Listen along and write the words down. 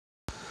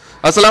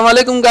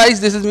Assalamualaikum guys,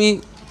 this is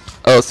me.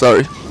 Oh,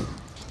 sorry.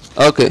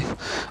 Okay.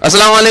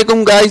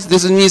 Assalamualaikum guys,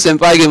 this is me,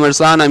 Senpai Gamer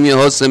San. I'm your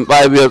host,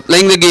 Senpai. We are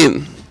playing the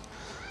game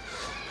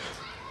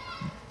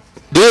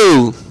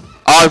Duel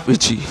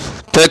RPG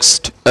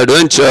Text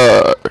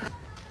Adventure.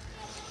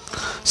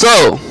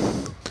 So,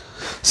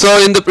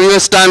 in the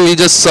previous time, we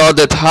just saw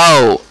that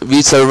how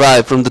we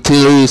survived from the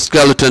theory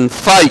skeleton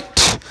fight.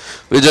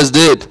 We just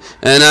did,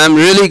 and I'm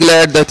really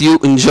glad that you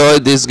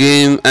enjoyed this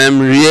game.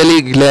 I'm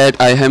really glad,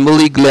 I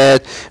humbly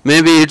glad.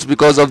 Maybe it's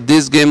because of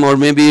this game, or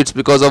maybe it's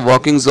because of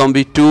Walking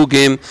Zombie 2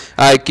 game.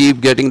 I keep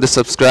getting the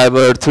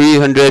subscriber,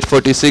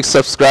 346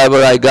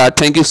 subscriber I got.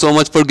 Thank you so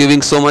much for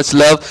giving so much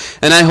love,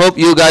 and I hope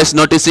you guys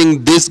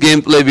noticing this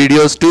gameplay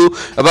videos too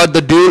about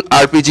the Duel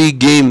RPG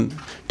game.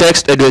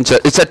 Text adventure.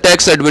 It's a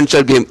text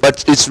adventure game,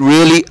 but it's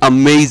really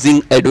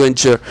amazing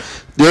adventure.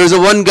 There is a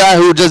one guy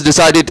who just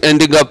decided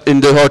ending up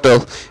in the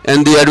hotel,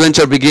 and the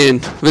adventure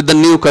began with the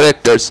new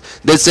characters.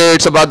 They say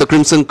it's about the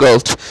Crimson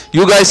Cult.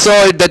 You guys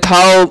saw it, that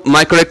how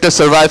my character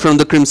survived from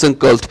the Crimson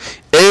Cult.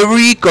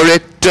 Every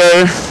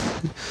character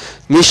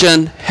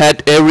mission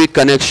had every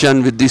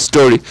connection with the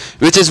story,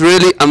 which is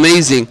really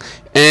amazing.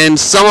 And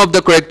some of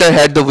the character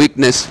had the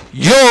weakness.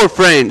 Your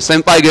friend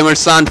Senpai Gamer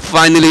San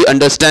finally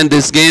understand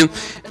this game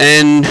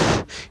and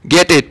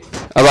get it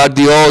about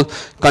the whole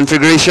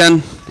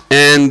configuration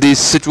and the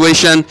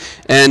situation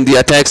and the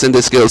attacks and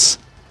the skills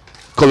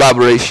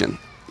collaboration.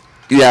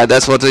 Yeah,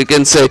 that's what I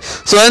can say.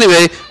 So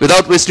anyway,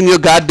 without wasting your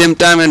goddamn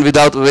time and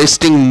without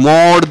wasting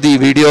more the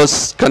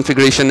videos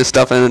configuration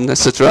stuff and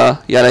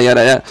etc, yada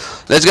yada yada,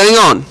 let's getting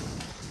on.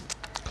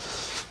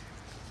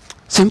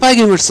 Senpai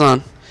Gamer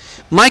San,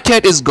 my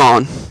cat is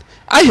gone.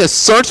 I have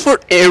searched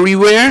for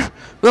everywhere.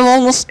 Well,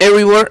 almost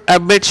everywhere. I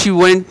bet she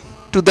went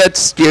to that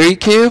scary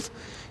cave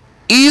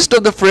east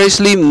of the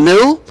freshly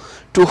mill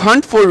to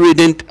hunt for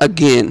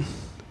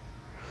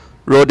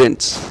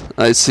rodents.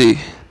 I see.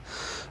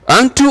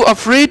 I'm too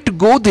afraid to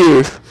go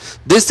there.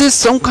 This is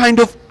some kind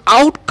of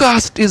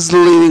outcast is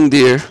living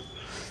there.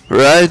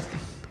 Right?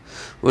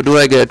 What do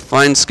I get?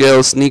 Fine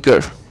scale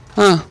sneaker.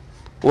 Huh.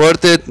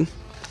 Worth it.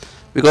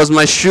 Because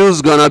my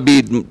shoes gonna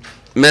be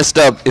messed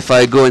up if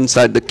I go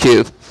inside the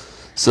cave.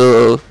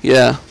 So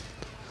yeah.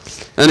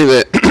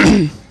 Anyway,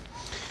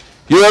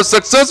 you have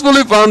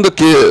successfully found the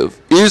cave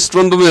east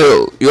from the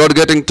mill. You are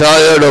getting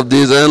tired of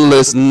these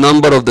endless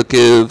number of the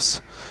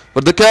caves,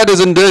 but the cat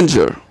is in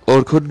danger,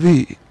 or could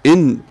be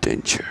in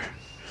danger.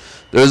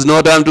 There is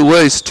no time to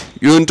waste.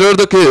 You enter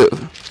the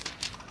cave.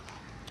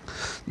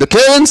 The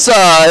cave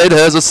inside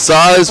has a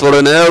size for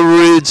an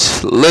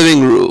average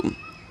living room.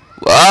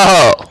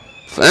 Wow,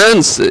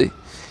 fancy.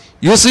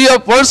 You see your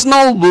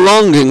personal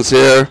belongings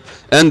here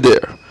and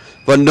there,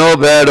 but no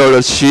bed or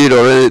a sheet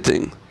or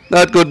anything.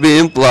 That could be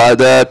implied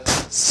that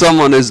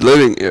someone is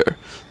living here.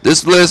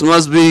 This place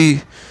must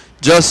be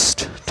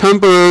just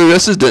temporary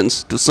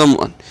residence to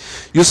someone.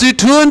 You see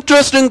two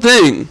interesting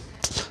things.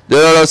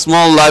 There are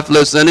small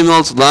lifeless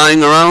animals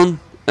lying around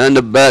and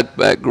a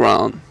backpack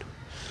ground.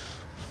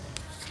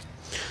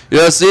 You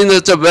have seen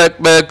such a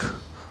backpack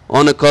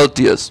on a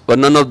Cultist, but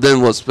none of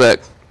them was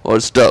packed or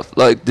stuff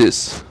like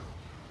this.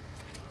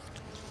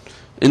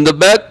 In the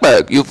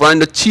backpack, you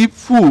find a cheap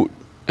food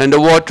and a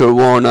water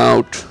worn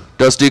out,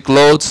 dusty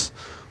clothes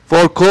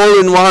for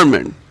cold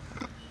environment,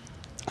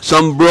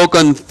 some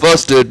broken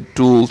rusted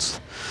tools.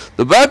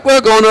 The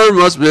backpack owner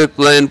must be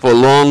planning for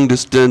long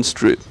distance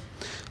trip.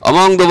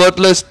 Among the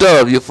worthless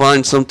stuff, you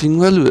find something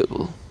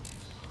valuable.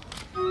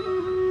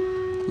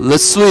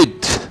 Less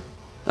sweet.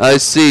 I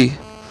see.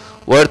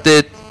 Worth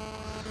it.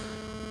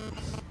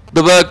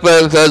 The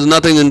backpack has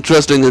nothing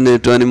interesting in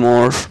it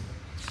anymore.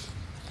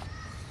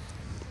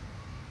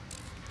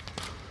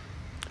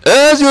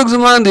 As you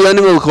examine the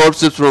animal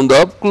corpses from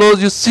the up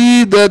close, you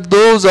see that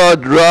those are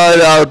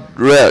dried out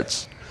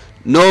rats.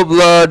 No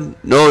blood,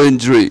 no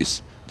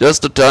injuries,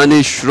 just a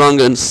tiny shrunk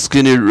and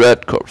skinny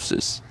rat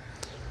corpses.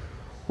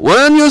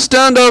 When you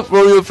stand up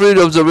from your free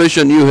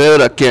observation, you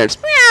hear a cat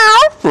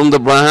meow from the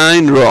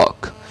behind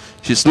rock.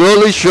 She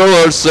slowly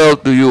shows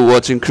herself to you,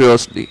 watching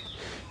curiously.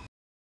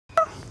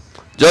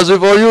 Just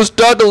before you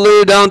start to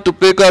lay down to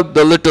pick up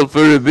the little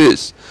furry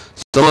beast,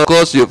 someone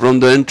calls you from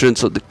the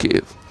entrance of the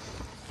cave.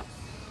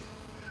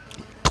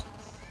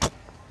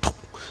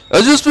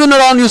 As you spin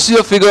around, you see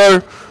a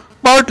figure,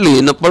 partly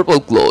in a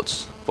purple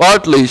clothes.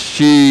 Partly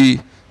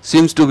she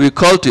seems to be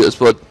Cultist,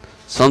 but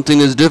something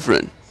is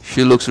different.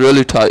 She looks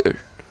really tired.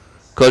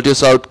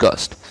 Cultist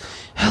outcast.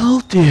 Hello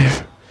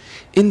there.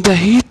 In the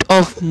heat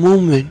of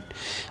movement,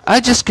 I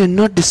just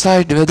cannot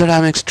decide whether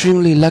I'm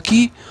extremely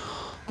lucky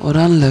or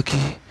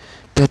unlucky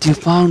that you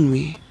found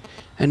me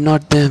and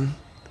not them.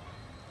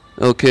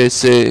 Okay,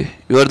 say,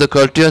 you are the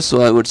Cultist,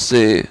 so I would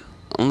say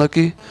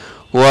unlucky.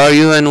 Who are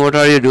you and what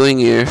are you doing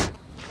here?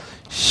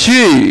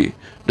 She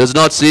does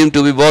not seem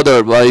to be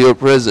bothered by your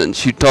presence.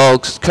 She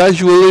talks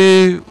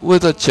casually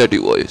with a chatty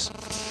voice.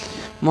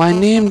 My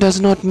name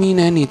does not mean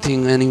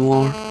anything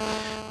anymore.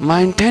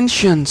 My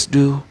intentions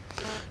do.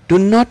 Do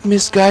not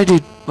misguide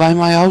it by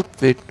my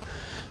outfit.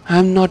 I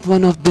am not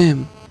one of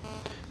them.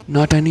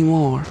 Not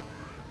anymore.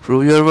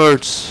 Prove your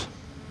words.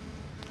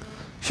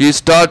 She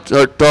starts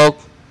her talk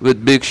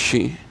with Big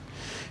She.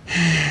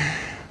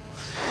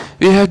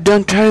 We have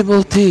done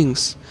terrible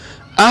things.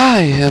 I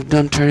have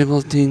done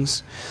terrible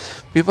things.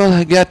 People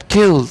have get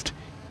killed.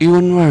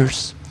 Even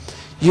worse.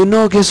 You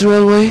know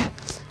Gizrael way?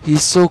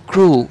 He's so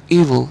cruel,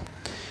 evil,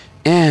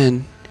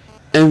 and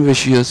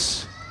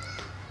ambitious.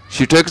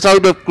 She takes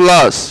out a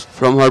glass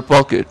from her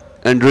pocket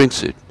and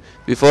drinks it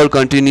before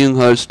continuing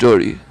her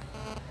story.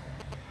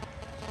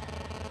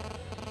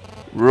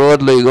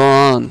 Broadly, go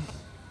on.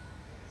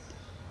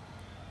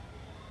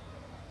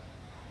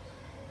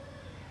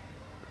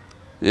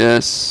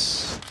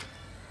 Yes.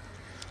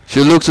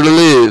 She looks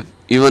relieved,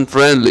 even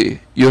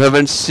friendly. You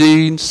haven't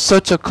seen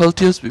such a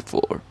cultist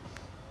before.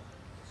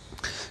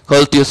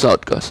 Cultist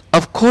outcast.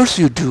 Of course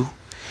you do.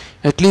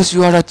 At least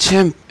you are a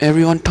champ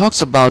everyone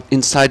talks about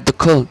inside the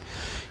cult.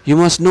 You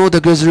must know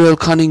the Gazriel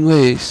cunning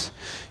ways.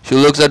 She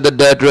looks at the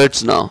dead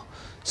rats now.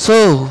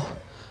 So,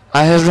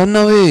 I have run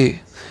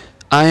away.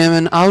 I am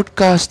an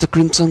outcast. The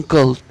Crimson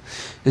Cult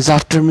is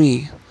after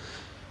me.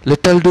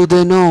 Little do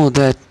they know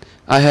that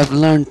I have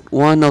learned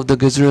one of the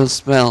Gazriel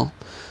spell.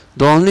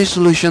 The only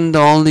solution, the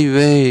only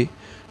way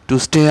to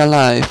stay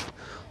alive.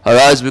 Her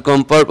eyes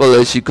become purple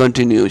as she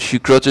continues. She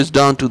crouches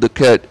down to the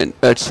cat and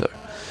pets her.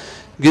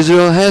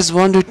 Gizrael has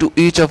wanted to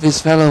each of his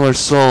followers'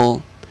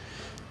 soul.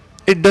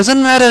 It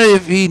doesn't matter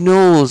if he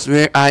knows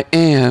where I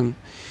am.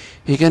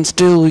 He can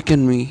still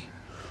weaken me,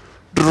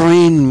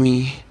 drain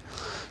me.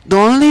 The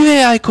only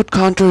way I could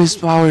counter his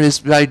power is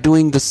by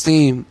doing the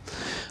same.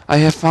 I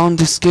have found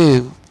this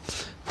cave.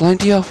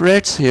 Plenty of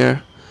rats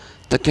here.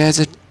 The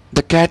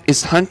cat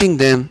is hunting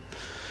them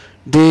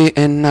day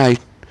and night.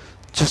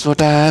 Just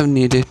what I have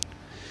needed.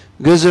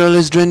 Gizrael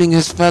is draining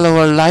his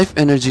follower life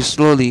energy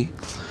slowly,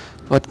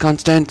 but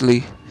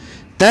constantly.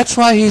 That's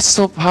why he is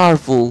so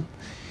powerful.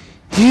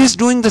 He is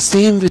doing the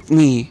same with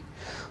me.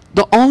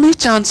 The only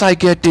chance I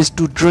get is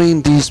to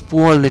drain these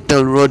poor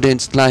little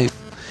rodents' life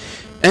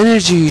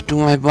energy to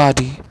my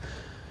body.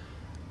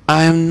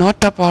 I am not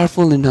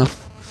powerful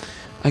enough.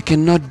 I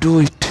cannot do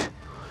it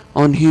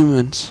on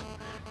humans,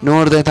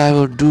 nor that I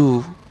will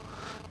do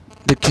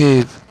the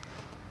cave.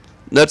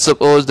 Let's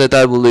suppose that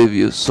I believe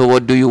you. So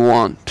what do you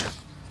want?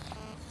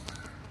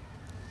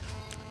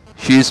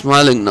 She is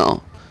smiling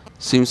now.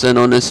 Seems an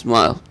honest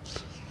smile.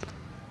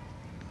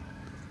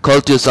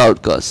 Cultist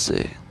outcasts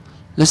say,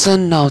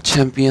 listen now,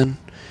 champion.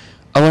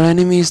 Our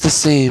enemy is the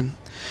same.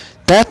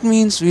 That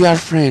means we are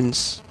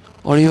friends,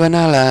 or even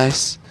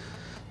allies.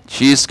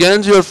 She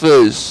scans your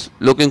face,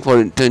 looking for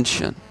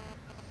intention.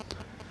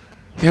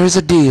 Here is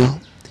a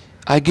deal.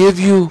 I give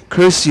you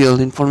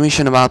crucial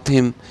information about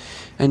him,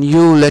 and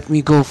you let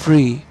me go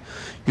free.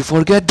 You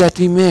forget that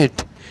we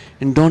met,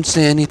 and don't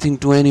say anything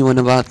to anyone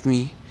about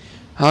me.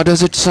 How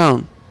does it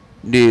sound?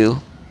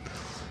 Deal.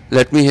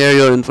 Let me hear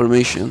your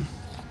information.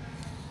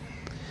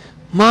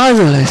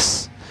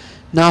 Marvelous.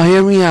 Now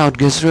hear me out,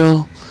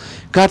 Gizrael.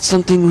 Got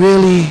something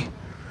really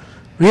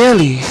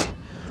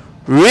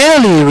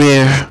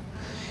rare.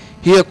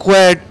 He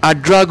acquired a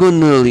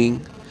dragon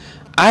ruling.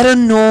 I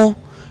don't know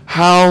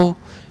how,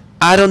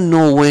 I don't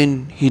know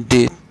when he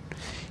did.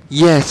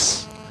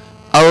 Yes,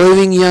 a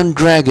living young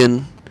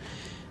dragon.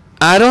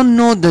 I don't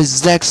know the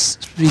exact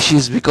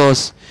species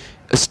because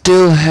it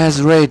still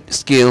has red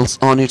scales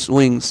on its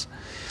wings.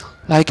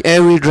 Like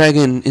every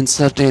dragon in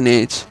certain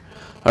age,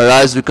 her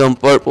eyes become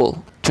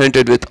purple,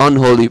 tinted with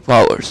unholy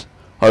powers.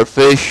 Her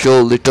face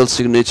shows little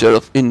signature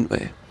of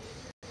envy.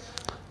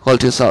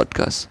 Cultist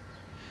outcast.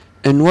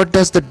 And what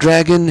does the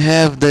dragon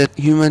have that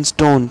humans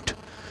don't?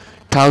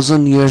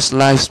 1,000 years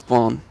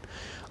lifespan.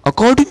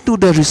 According to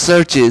the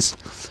researches,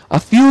 a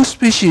few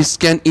species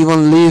can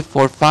even live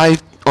for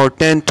 5 or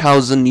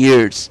 10,000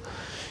 years.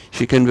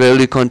 She can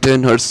barely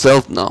contain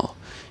herself now.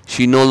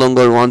 She no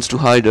longer wants to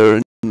hide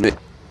her envy.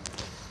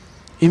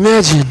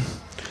 Imagine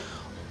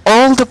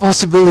all the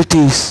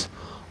possibilities,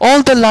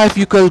 all the life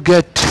you could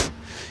get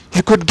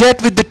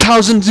with the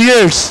 1,000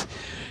 years,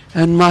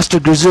 and Master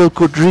Grizzle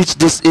could reach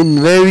this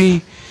in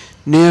very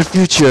near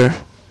future.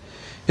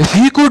 If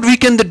he could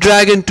weaken the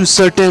dragon to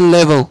certain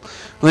level,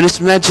 when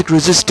its magic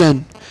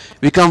resistant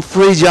become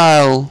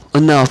fragile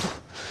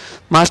enough,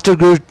 Master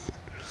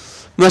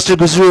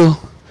Grizzle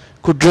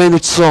could drain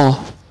its soul.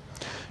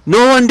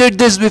 No one did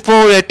this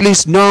before, at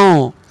least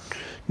no,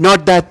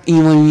 not that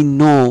even we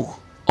know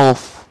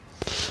of.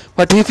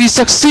 But if he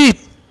succeed,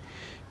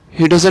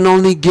 he doesn't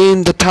only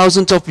gain the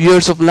thousands of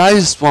years of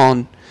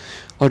lifespan,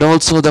 but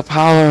also the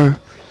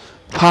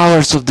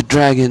powers of the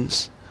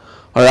dragons.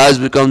 Her eyes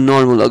become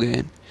normal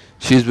again.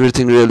 She's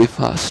breathing really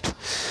fast.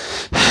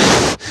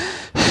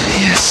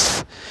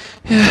 Yes.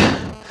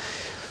 Yeah.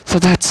 So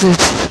that's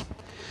it.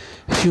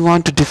 If you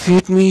want to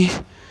defeat me,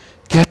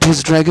 get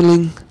his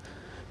dragoning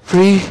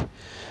free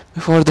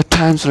before the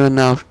times run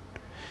out.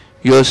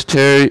 Your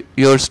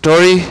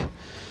story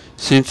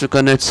seems to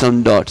connect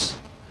some dots.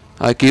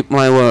 I keep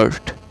my word.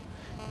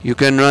 You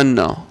can run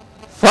now.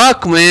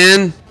 Fuck,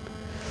 man!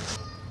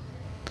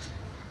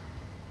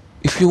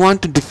 If you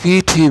want to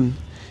defeat him,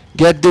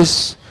 get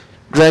this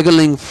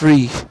dragoning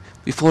free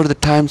before the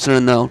times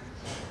run out.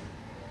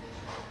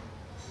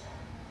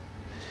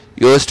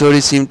 Your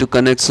story seemed to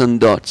connect some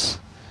dots.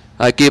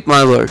 I keep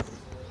my word.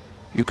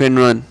 You can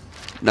run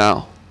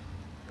now.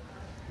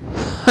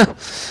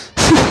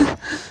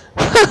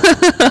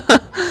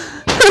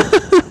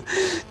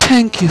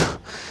 Thank you.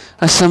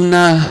 I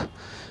somehow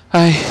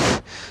I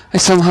I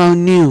somehow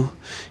knew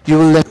you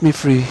will let me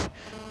free.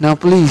 Now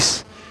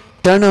please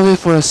turn away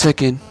for a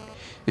second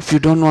if you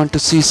don't want to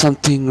see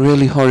something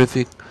really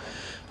horrific.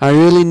 I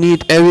really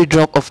need every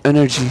drop of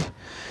energy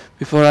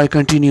before I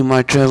continue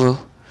my travel.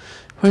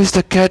 Where is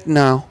the cat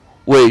now?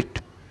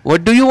 Wait,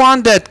 what do you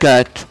want that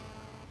cat?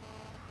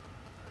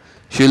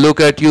 She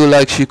looked at you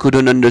like she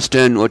couldn't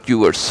understand what you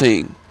were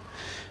saying.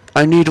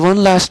 I need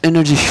one last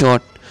energy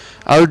shot.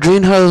 I'll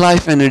drain her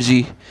life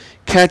energy.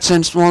 Cats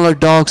and smaller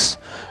dogs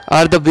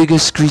are the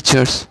biggest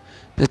creatures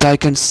that I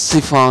can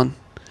siphon.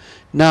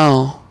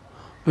 Now,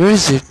 where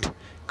is it?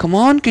 Come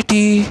on,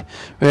 kitty.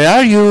 Where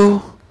are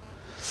you?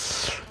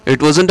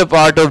 It wasn't a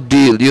part of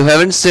deal. You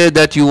haven't said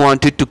that you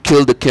wanted to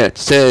kill the cat.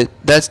 Say,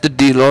 that's the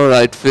deal,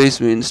 alright, face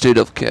me instead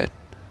of cat.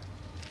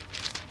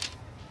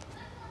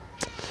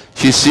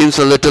 She seems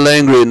a little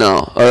angry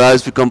now. Her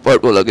eyes become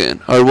purple again.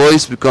 Her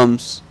voice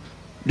becomes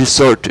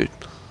distorted.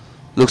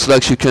 Looks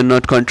like she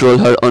cannot control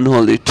her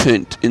unholy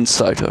tint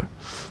inside her.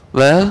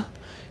 Well,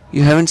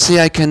 you haven't said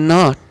I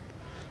cannot.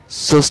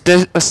 So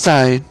step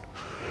aside.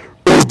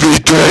 Or be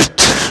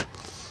dead.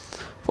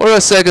 For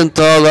a second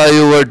thought why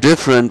you were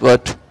different,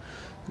 but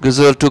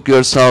Gazelle took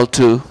your soul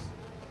too.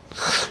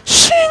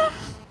 Shing!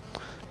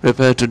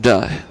 Prepare to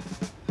die.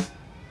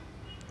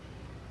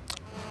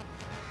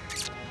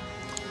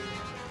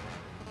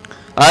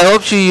 I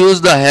hope she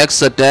used the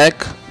hex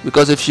attack,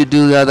 because if she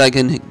do that I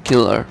can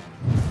kill her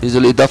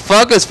easily. The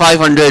fuck is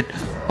 500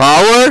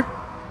 power?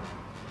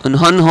 An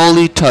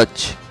unholy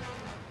touch.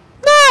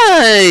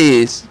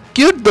 Nice!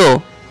 Cute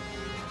though.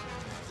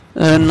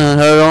 And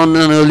her own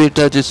unholy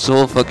touch is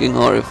so fucking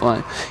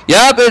horrifying.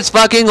 Yep, it's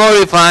fucking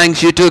horrifying.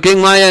 She taking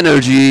my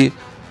energy.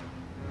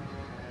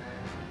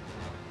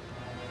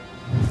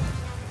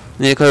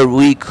 Make her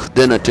weak,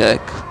 then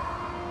attack.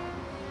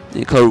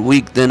 Make her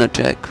weak, then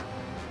attack.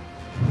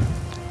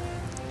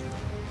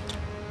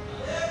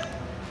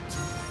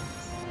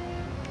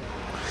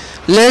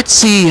 Let's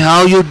see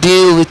how you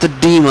deal with the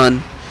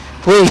demon.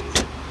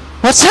 Wait,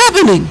 what's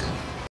happening?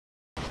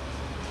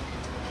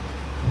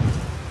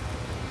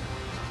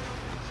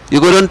 You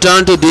couldn't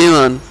turn to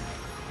demon.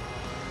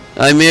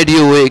 I made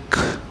you weak.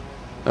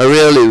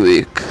 Really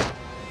weak.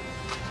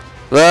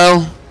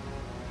 Well...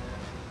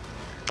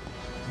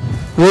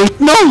 Wait,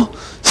 no!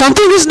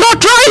 Something is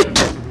not right!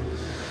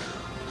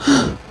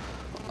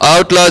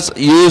 Outlaws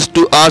used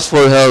to ask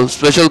for help.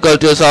 Special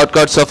cultist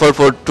outcasts suffer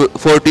for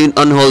 14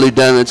 unholy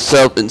damage.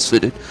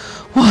 Self-inflicted.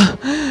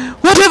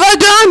 What have I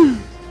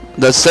done?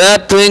 The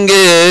sad thing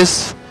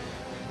is,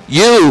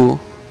 you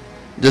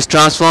just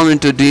transform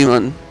into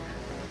demon.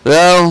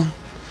 Well,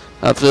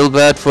 I feel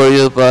bad for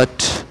you,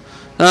 but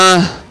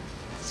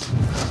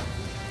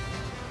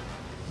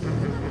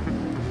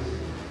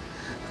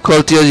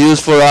cultists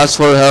used for ask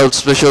for help.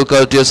 Special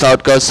cultist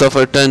outcasts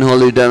suffer 10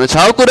 holy damage.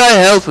 How could I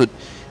help it?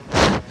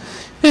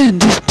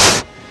 End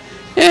it.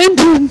 End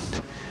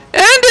it.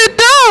 End it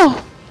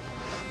now.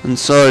 I'm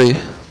sorry.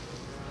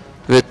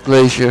 With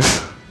pleasure.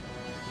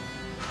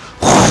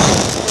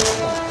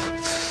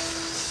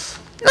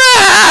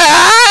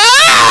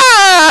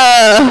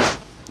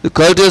 The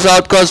cultist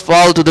outcast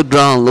fall to the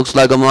ground. Looks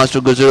like a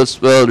master gazelle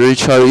spell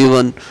reach her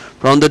even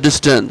from the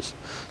distance.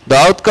 The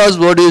outcast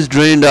body is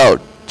drained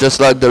out, just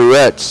like the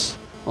rats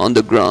on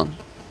the ground.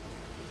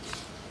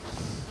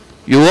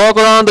 You walk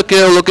around the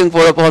cave looking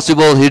for a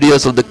possible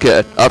hideous of the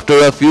cat. After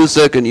a few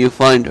seconds, you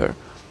find her.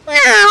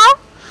 Meow.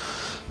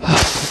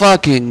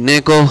 Fucking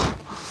Nico.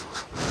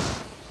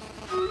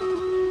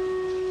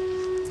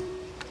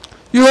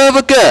 You have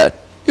a cat.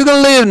 You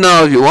can leave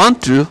now if you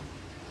want to.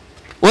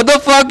 What the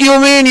fuck you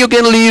mean you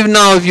can leave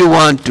now if you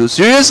want to?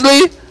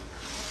 Seriously?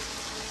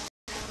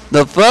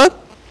 The fuck?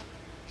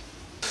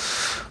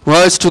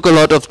 Why it took a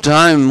lot of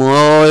time?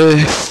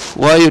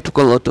 Why it took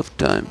a lot of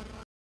time?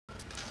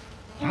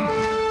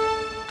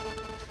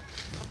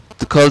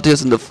 The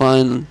cultist in the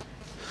final.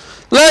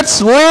 Let's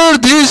wear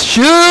these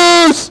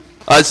shoes!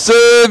 I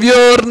save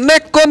your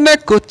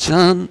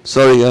Neko-chan.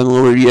 Sorry, I'm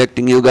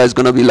overreacting. You guys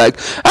gonna be like,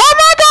 oh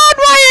my god,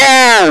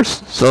 my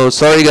ears! So,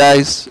 sorry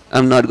guys.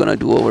 I'm not gonna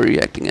do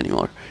overreacting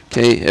anymore.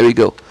 Okay, here we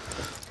go.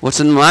 What's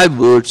in my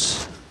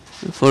boots?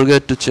 Don't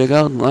forget to check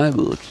out my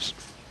boots.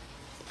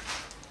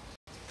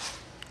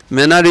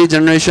 Mana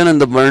regeneration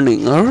and the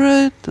burning.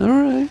 Alright,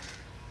 alright.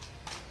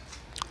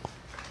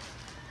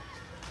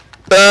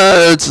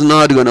 It's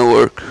not gonna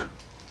work.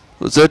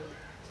 Was it?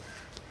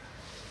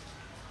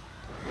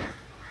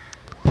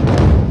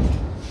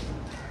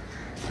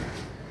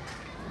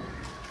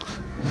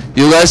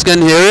 You guys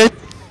can hear it?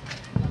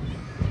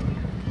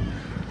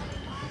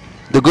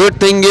 The good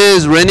thing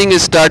is raining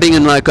is starting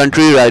in my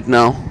country right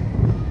now.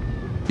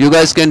 You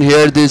guys can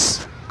hear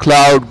this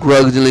cloud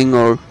gurgling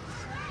or,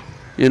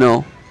 you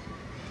know,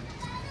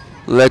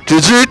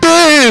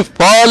 Electricity!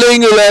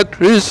 Falling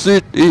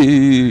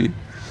electricity!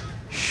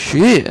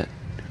 Shit.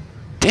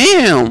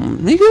 Damn,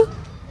 nigga.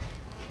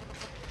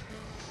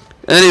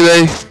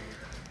 Anyway,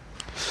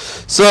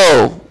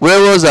 so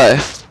where was I?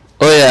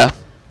 Oh yeah,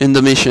 in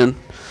the mission.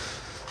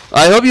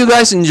 I hope you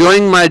guys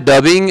enjoying my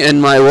dubbing,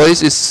 and my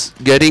voice is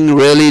getting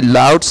really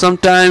loud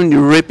sometimes,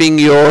 ripping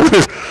your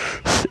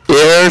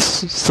ears,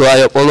 so I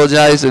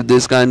apologize if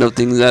this kind of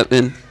things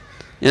happen.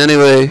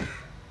 Anyway,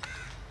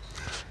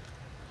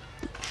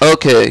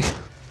 okay,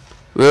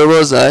 where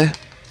was I?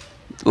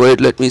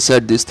 Wait, let me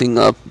set this thing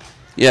up.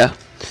 Yeah.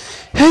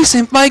 Hey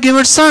Senpai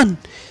Gamer-san,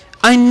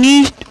 I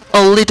need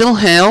a little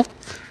help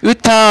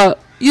with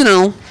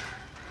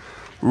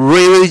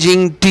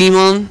ravaging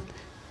demon.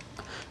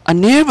 A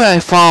nearby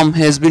farm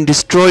has been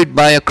destroyed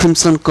by a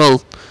crimson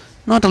cult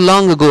not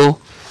long ago.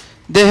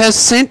 They have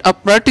sent a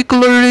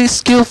particularly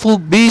skillful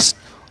beast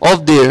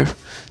of there.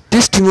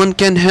 This demon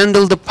can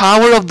handle the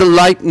power of the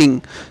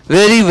lightning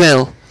very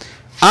well.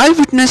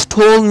 Eyewitness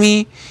told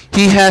me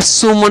he has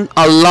summoned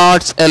a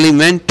large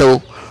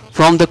elemental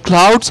from the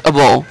clouds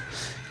above.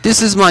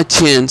 This is my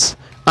chance.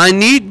 I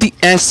need the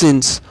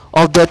essence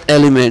of that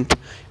element.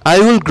 I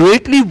will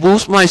greatly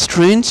boost my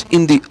strength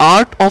in the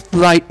art of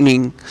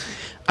lightning.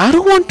 I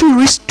don't want to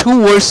risk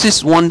 2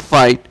 versus 1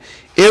 fight.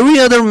 Every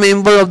other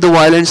member of the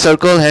violent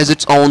circle has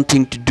its own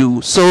thing to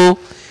do, so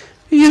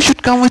you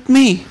should come with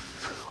me.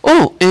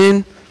 Oh,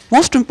 and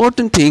most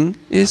important thing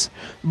is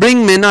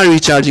bring mana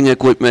recharging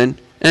equipment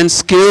and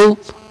skill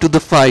to the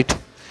fight.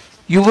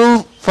 You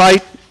will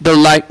fight the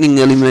lightning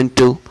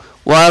elemental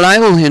while I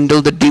will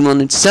handle the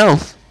demon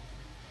itself.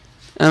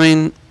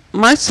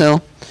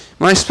 Myself.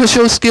 My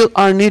special skills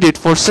are needed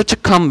for such a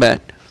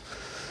combat.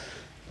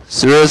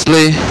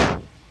 Seriously?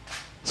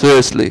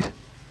 Seriously.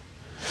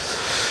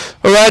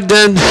 Alright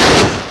then.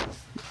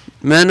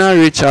 Mana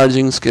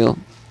recharging skill.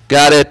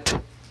 Got it.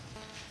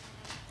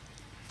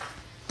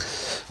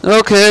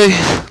 Okay,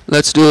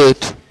 let's do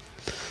it.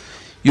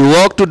 You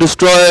walk to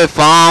destroy a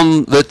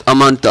farm with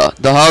Amanta,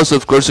 the house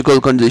of critical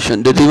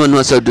condition. The demon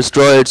must have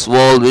destroyed its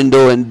wall,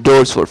 window, and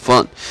doors for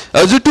fun.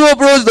 As you two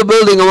approach the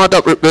building,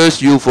 Amanta prepares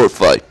you for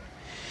fight.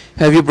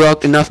 Have you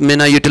brought enough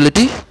mana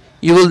utility?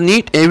 You will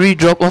need every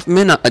drop of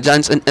mana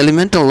against an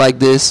elemental like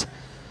this.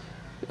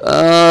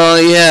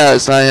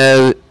 Yes, I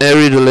have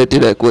every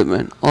related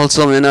equipment.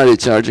 Also mana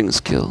recharging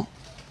skill.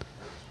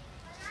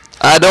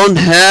 I don't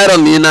have a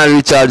mana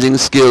recharging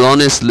skill,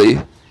 honestly.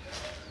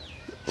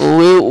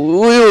 We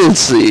will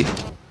see.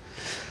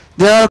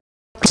 They are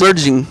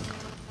surging.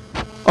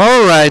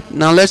 Alright,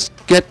 now let's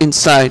get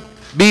inside.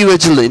 Be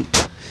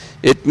vigilant.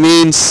 It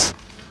means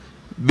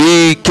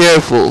be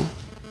careful.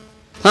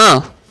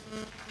 Huh.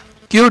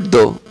 Cute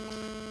though.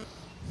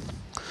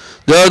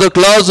 There are the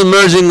clouds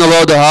emerging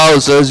above the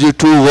house as you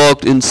two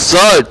walked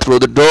inside through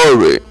the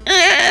doorway.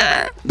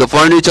 The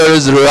furniture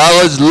is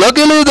ravaged.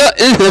 Luckily the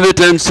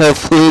inhabitants have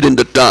fled in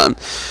the time,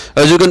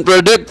 as you can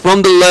predict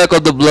from the lack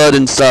of the blood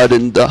inside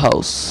in the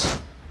house.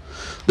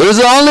 There is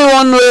only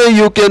one way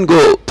you can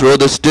go, through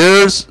the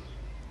stairs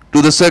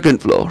to the second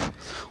floor.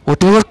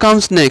 Whatever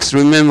comes next,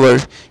 remember,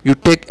 you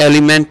take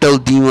elemental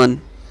demon.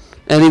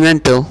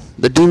 Elemental,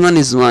 the demon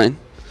is mine.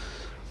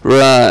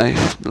 Right,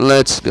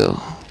 let's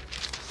go.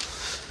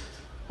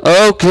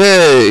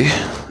 Okay.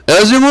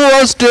 As you move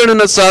upstairs in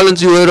the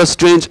silence, you hear a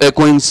strange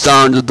echoing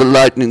sound of the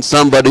lightning.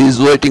 Somebody is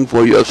waiting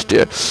for you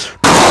upstairs.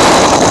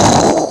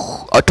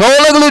 A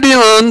tall ugly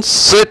demon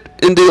sit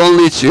in the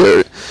only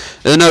chair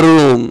in a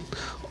room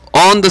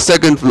on the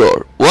second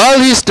floor. While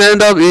he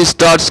stands up, he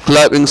starts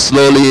clapping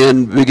slowly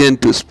and begins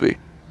to speak.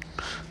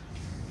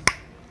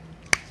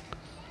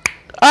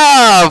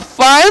 Ah,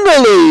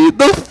 finally!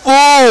 The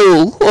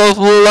fool of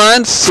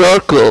Lion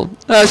Circle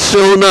has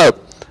shown up.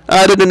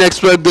 I didn't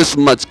expect this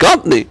much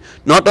company.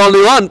 Not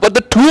only one, but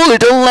the 2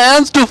 little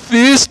lambs to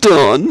feast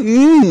on.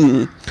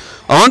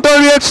 Anta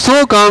reacts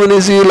so calm and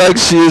easy, like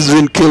she's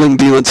been killing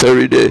demons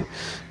every day.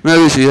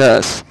 Maybe she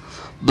has.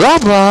 Blah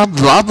blah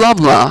blah blah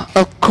blah.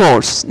 Of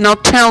course. Now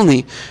tell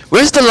me,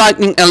 where's the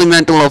lightning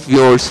elemental of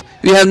yours?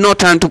 We have no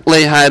time to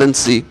play hide and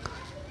seek.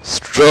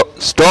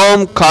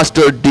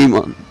 Stormcaster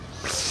demon.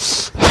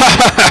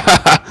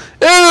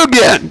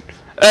 Arrogant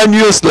and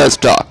useless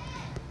talk.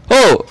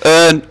 Oh,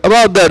 and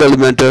about that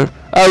elementor,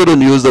 I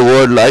wouldn't use the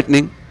word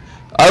lightning.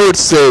 I would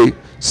say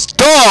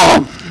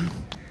storm.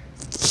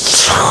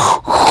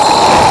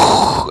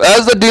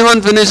 As the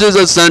demon finishes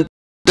a sentence,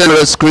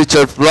 a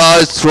creature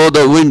flies through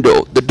the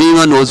window. The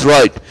demon was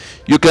right.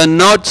 You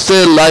cannot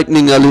say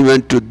lightning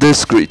element to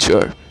this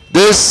creature.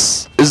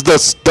 This is the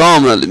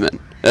storm element,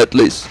 at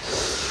least.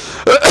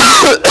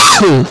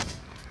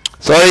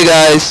 Sorry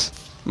guys,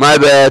 my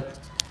bad.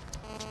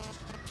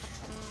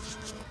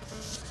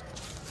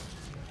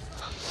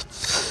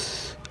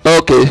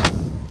 Okay,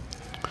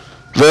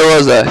 where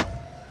was I?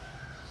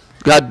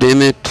 God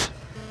damn it.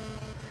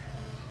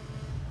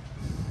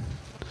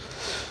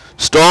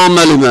 Storm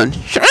element.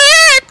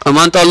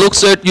 Amanta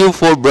looks at you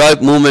for a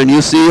brief moment.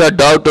 You see a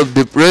doubt of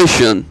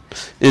depression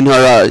in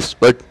her eyes,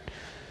 but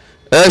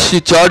as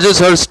she charges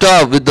her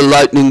staff with the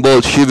lightning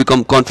bolt, she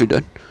becomes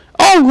confident.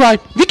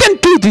 Alright, we can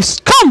do this.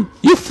 Come,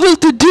 you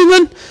filthy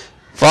demon.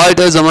 Fight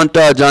as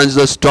Amanta joins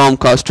the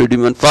Stormcaster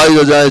demon. Fight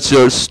as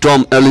your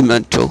Storm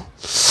Elemental.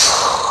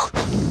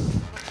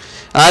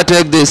 I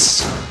take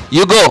this.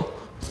 You go.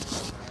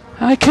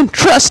 I can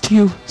trust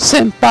you,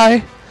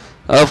 senpai.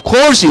 Of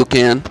course you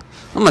can.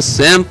 I'm a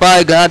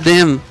senpai,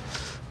 goddamn.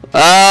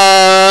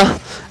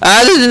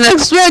 I didn't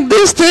expect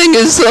this thing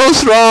is so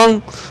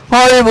strong.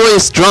 Horribly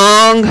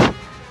strong.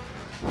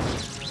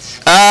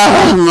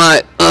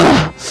 My,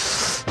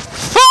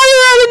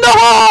 fire in the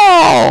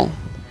hall!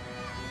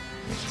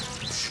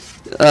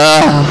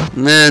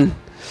 Man.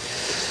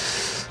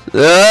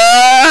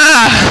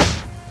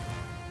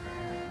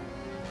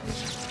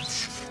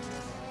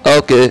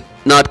 Okay,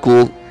 not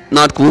cool.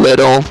 Not cool at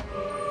all.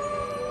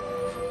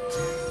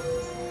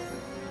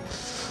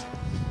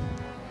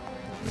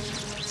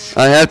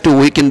 I have to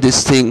weaken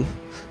this thing.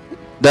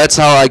 That's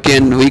how I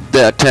can weak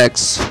the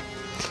attacks.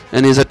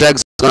 And his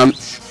attacks gonna...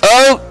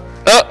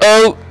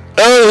 Oh,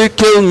 he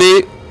killed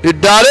me. He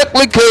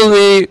directly killed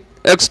me.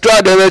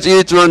 Extra damage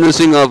each one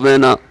using of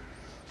mana.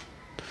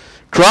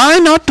 Try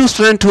not to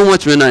spend too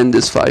much mana in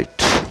this fight.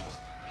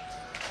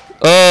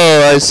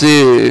 Oh, I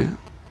see.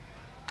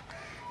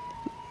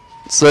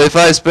 So if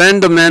I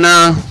spend the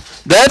mana...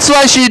 That's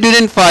why she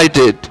didn't fight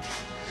it.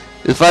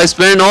 If I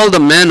spend all the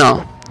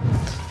mana...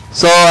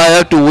 So I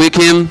have to wick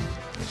him.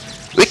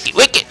 Wick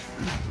it.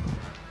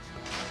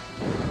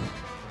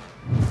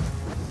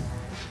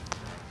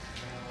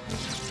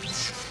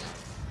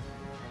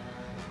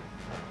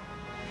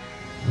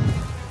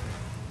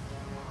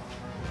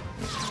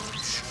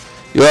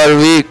 You are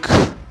weak.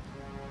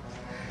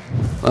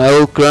 I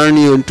will turn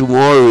you into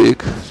more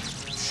weak.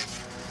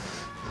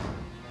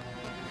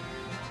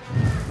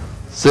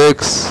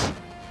 6.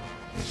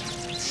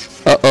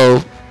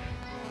 Uh-oh.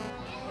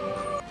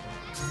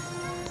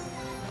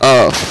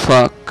 Oh,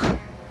 fuck.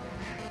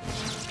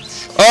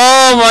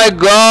 Oh my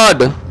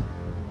god!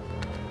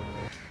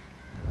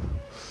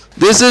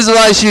 This is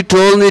why she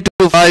told me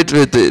to fight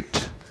with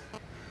it.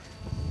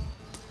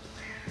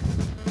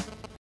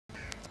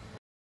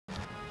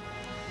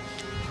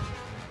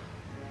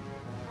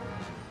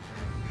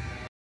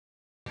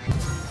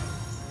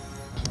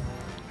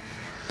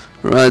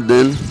 Right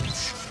then.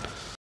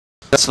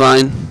 That's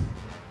fine.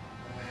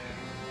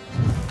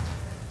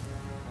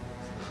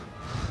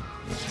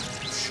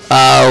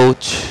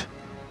 Ouch.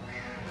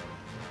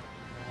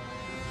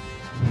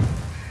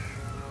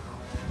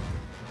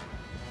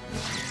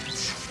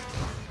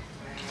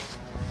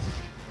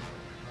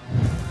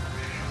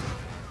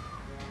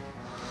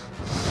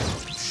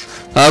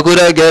 How could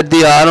I get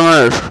the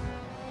armor?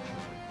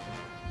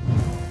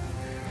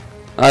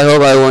 I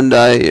hope I won't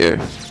die here.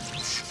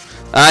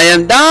 I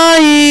am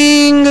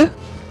dying!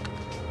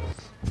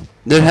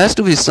 There has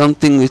to be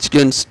something which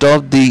can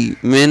stop the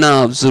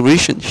mana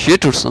absorption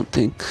shit or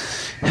something.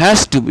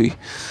 Has to be.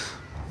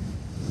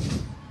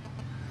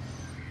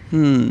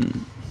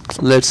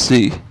 Let's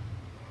see.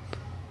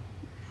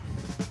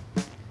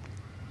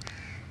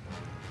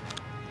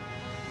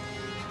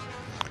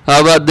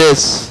 How about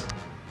this?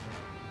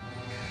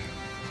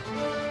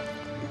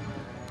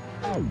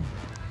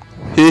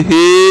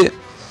 Hee.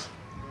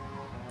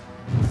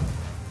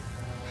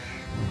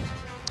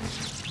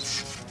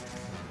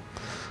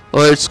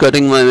 Oh, it's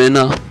cutting my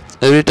mana.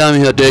 Every time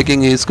you are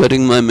taking, he's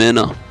cutting my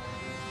mana.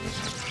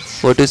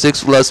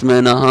 46 plus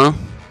mana,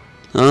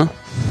 huh?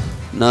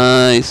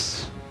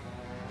 Nice.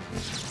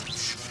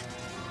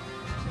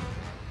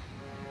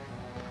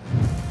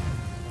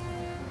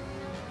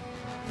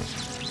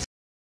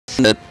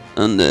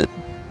 And that.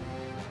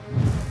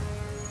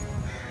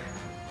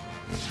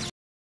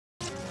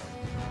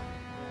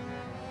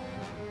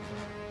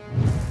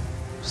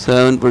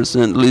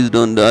 7%, please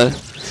don't die.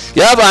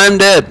 Yep, I'm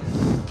dead.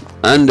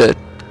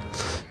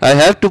 I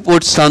have to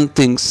put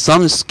something,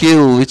 some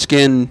skill which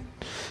can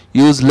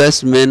use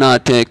less mana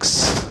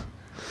attacks.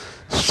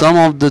 Some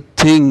of the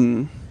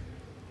thing.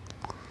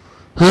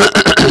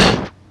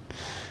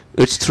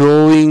 It's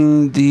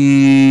throwing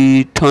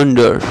the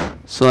thunder.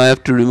 So I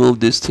have to remove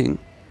this thing.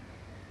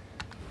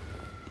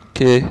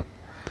 Okay.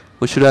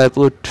 What should I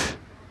put?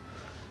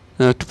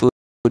 I have to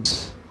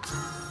put.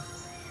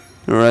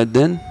 Alright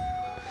then.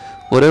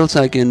 What else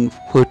I can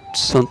put?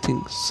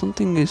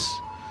 Something is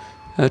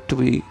have to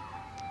be.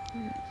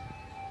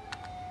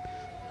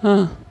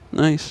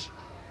 Nice.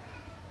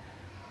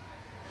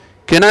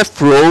 Can I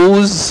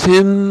froze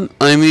him?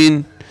 I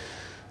mean,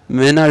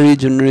 mana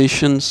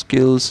regeneration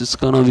skills is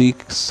gonna be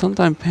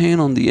sometime pain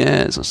on the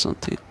ass or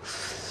something.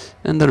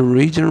 And the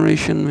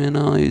regeneration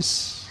mana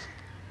is.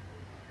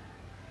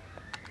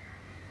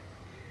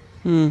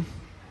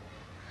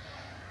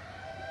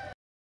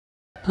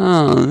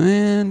 Oh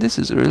man, this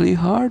is really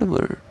hard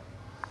work.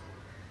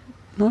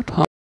 Not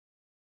hard.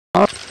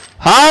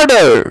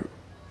 Harder!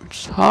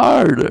 It's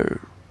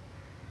harder.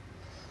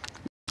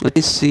 Let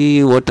me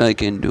see what I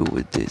can do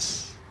with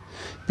this.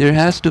 There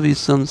has to be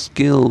some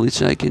skill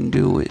which I can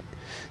do with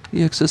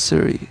the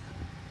accessory.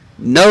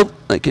 Nope,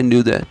 I can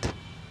do that.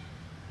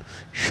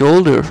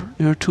 Shoulder.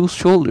 There are 2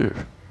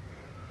 shoulder.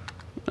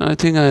 I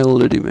think I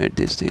already made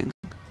this thing.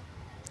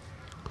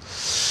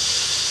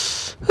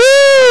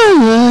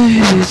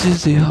 This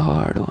is the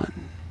hard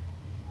one.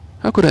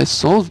 How could I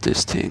solve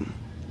this thing?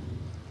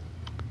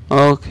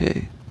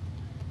 Okay.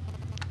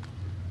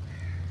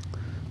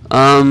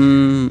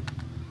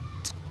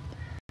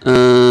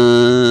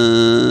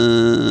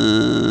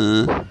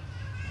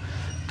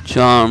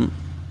 Charm.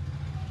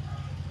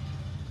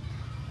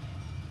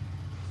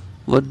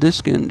 What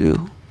this can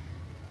do?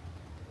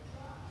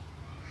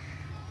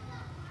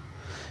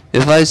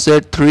 If I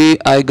said 3,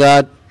 I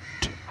got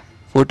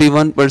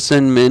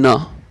 41%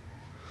 mana.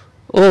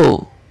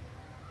 Oh,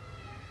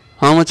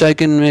 how much I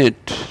can make?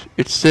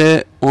 It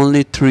say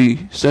only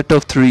 3, set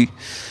of 3.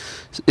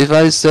 If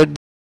I said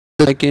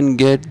that I can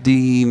get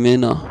the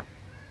mana.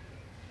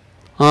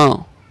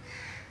 Huh.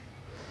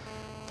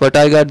 But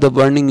I got the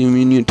burning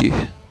immunity.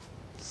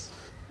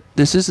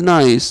 This is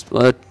nice,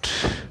 but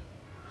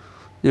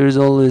there is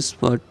always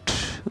but.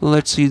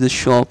 Let's see the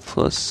shop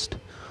first.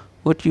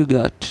 What you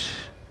got?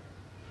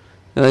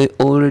 I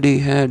already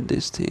had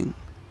this thing.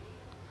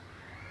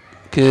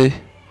 Okay.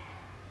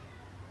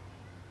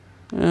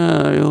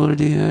 Yeah, I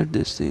already had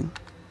this thing.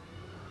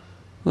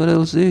 What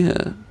else do you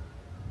have?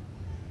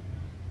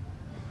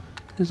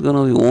 It's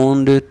gonna be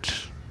wounded.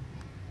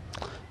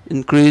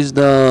 Increase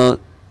the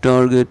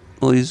target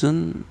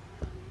poison.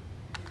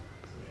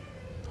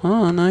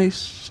 Ah,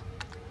 nice.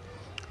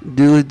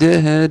 Do they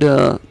had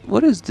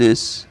what is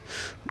this?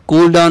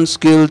 Cooldown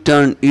skill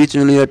turn each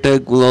melee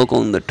attack block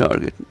on the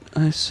target.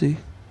 I see.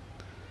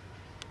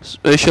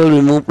 Special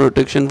remove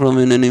protection from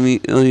an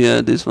enemy. Oh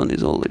yeah, this one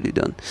is already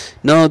done.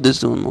 No,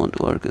 this one won't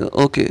work.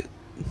 Okay.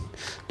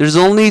 There's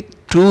only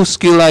 2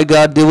 skill I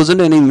got. There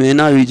wasn't any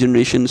mana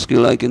regeneration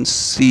skill. I can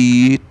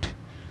see it.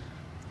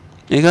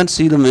 I can't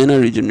see the mana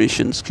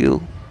regeneration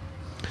skill.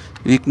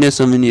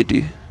 Weakness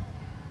immunity.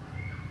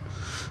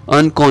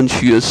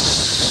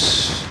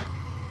 Unconscious.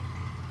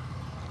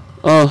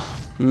 Oh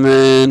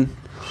man.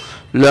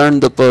 Learn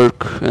the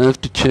perk. I have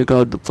to check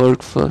out the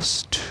perk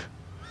first.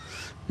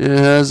 It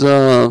has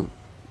a,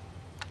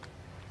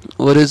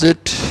 what is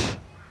it?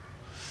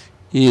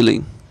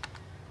 Healing.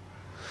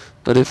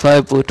 But if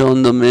I put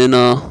on the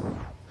mana,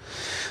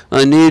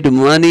 I need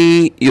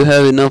money. You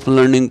have enough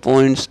learning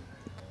points.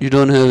 You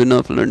don't have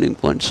enough learning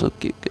points.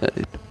 Okay, got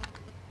it.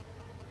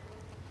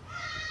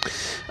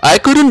 I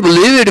couldn't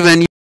believe it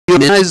when your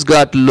mana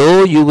got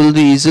low. You will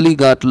be easily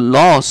got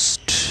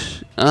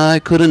lost. I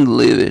couldn't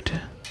believe it.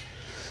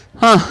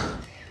 Huh.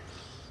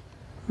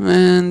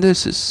 Man,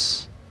 this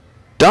is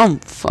dumb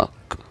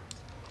fuck.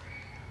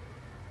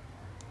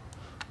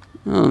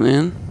 Oh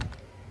man.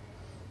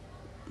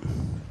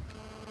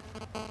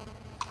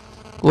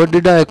 What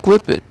did I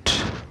equip it?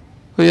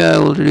 Oh yeah, I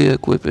already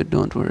equipped it,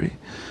 don't worry.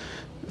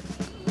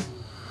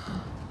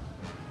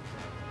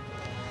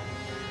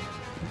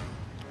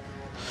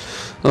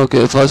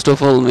 Okay, first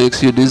of all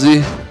makes you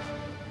dizzy.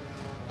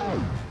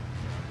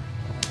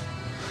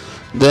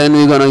 Then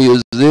we're gonna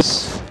use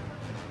this.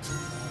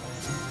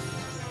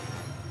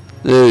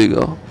 There you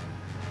go.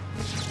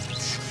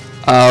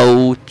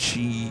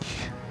 Ouchie.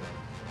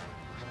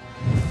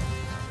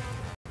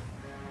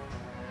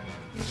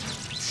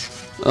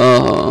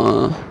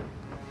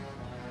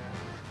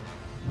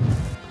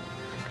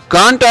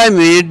 Can't I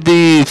make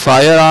the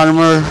fire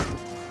armor?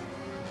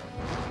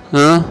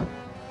 Huh?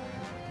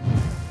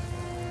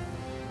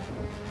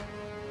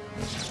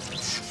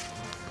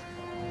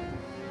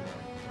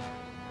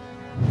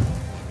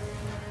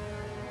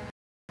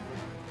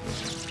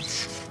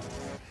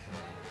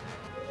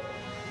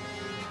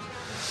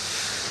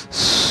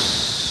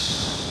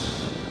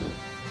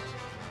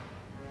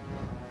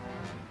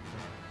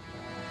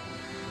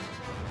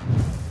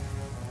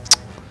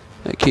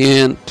 I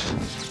can't.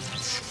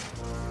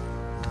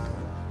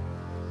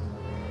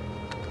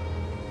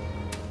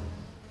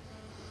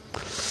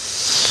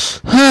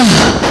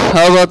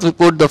 How about we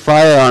put the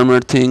fire armor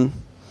thing?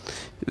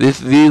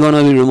 If we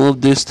gonna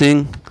remove this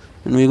thing,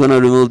 and we're gonna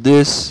remove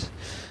this,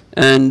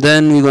 and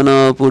then we're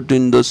gonna put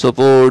in the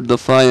support, the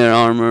fire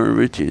armor,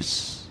 which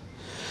is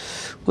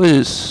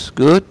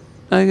good,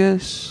 I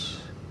guess.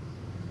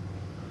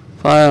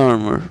 Fire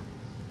armor.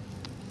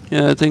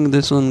 Yeah, I think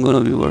this one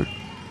gonna be worth.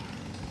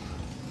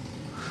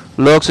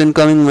 Blocks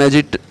incoming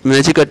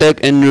magic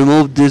attack and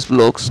remove these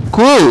blocks.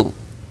 Cool.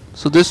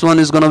 So this one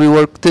is gonna be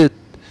worth it.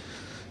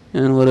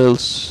 And what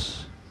else?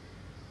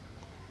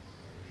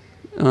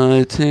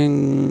 I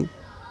think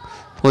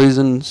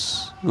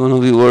poison's gonna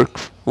be work.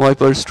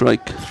 Viper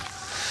strike.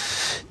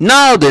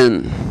 Now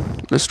then,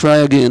 let's try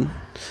again.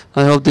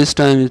 I hope this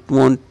time it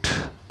won't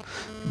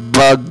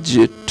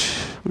budget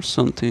or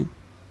something.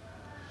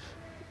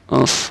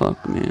 Oh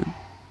fuck, man.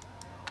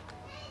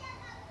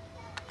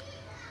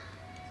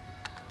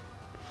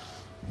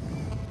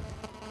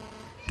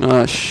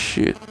 Ah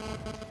shit.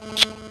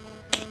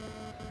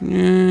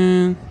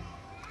 Yeah.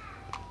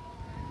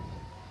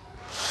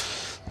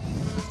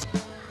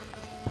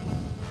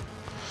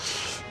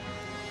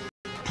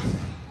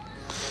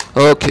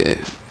 Okay,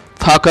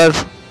 fucker,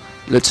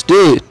 let's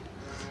do it.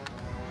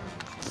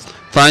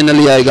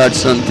 Finally I got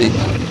something.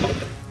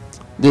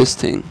 this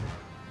thing.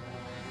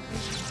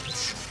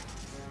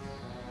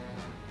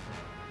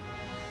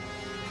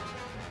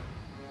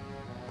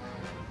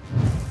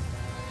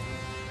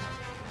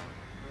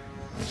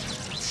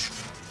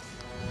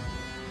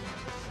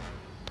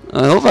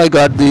 I hope I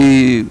got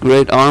the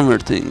great armor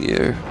thing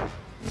here.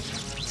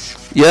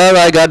 Yeah,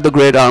 I got the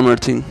great armor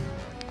thing.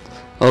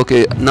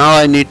 Okay, now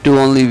I need to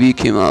only weak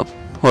him up.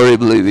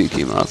 Horribly weak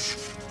him up.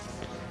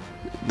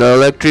 The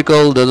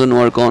electrical doesn't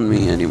work on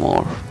me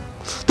anymore.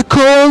 The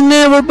cold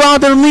never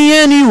bothered me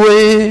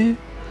anyway.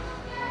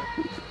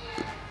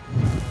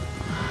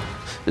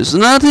 There's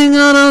nothing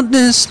out of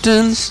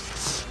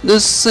distance. The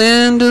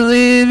sand to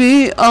leave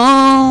me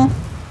on.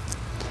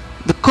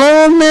 The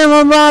cold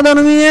never bothered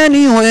me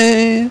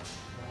anyway.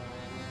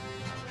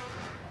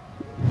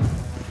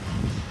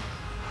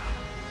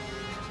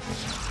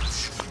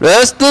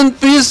 Rest in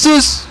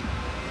pieces.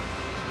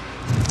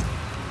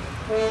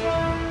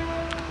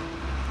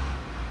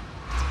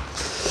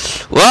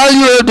 While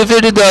you have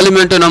defeated the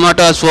elemental, Namata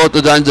has fought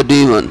against the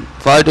demon.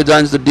 Fight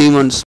against the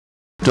demons.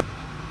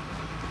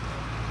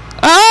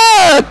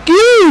 Ah,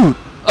 cute!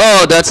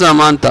 Oh, that's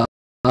Amanta.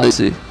 I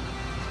see.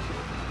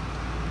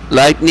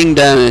 Lightning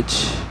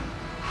damage.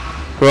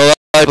 Provide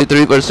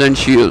 3%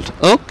 shield.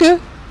 Okay.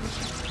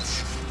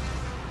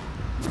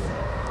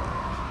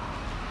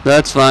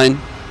 That's fine.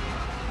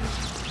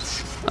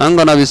 I'm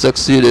gonna be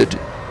succeeded.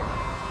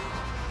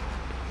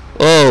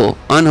 Oh,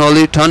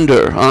 unholy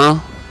thunder, huh?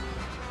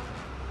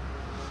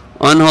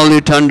 Unholy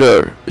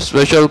thunder.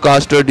 Special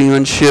caster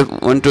demon ship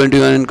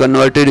 121 and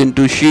converted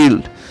into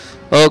shield.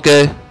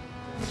 Okay.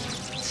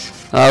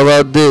 How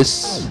about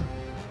this?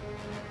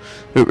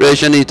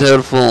 Preparation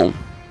ether foam.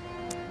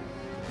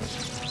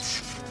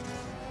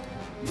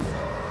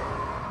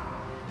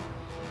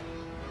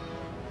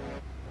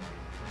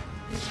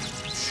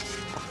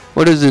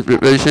 What is it?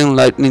 Preparation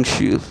lightning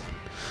shield.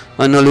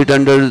 Unholy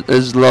thunder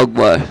is logged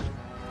by.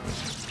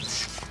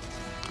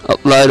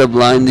 Apply to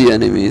blind the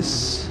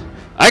enemies.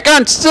 I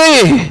can't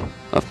see!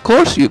 Of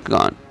course you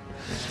can't.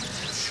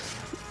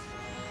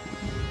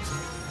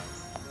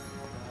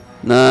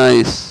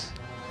 Nice.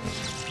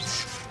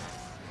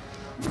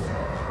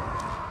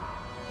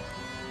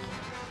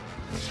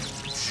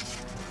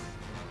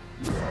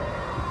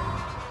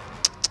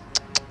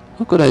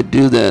 How could I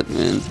do that,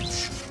 man?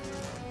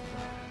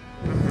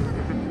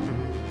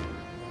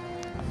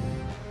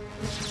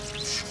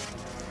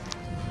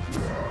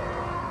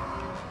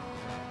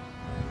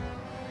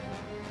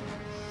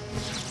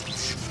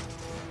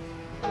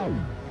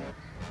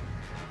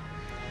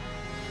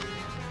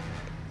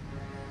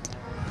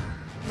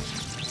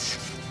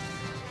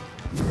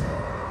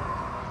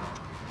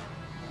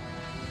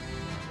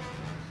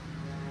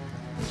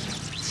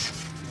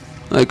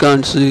 I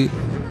can't see.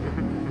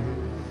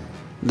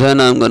 Then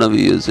I'm gonna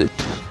use it.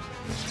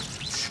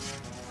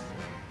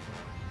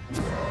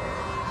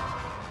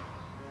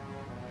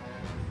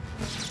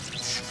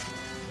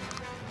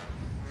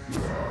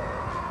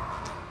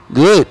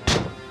 Good.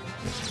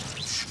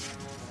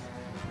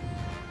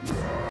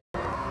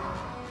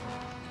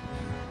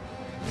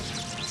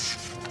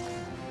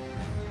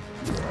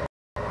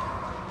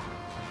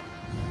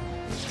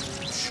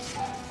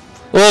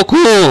 Oh,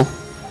 cool.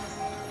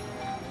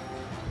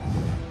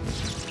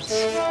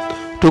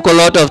 Took a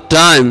lot of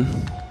time.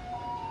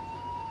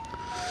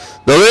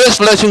 The various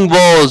flashing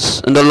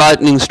balls and the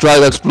lightning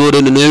strike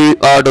exploded in every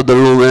part of the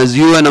room as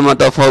you and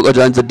Amanta fought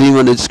against the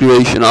demon in its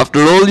creation.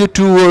 After all, you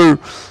two were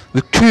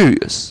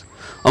victorious.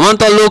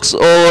 Amanta looks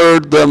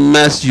over the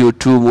mess you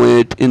two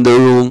made in the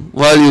room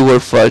while you were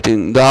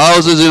fighting. The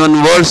house is in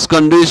worse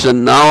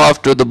condition now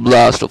after the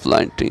blast of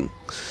lightning.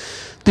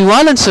 The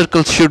Violent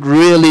Circle should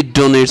really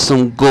donate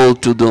some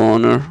gold to the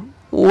owner.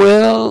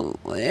 Well,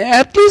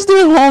 at least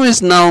their home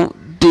is now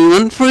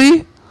demon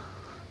free.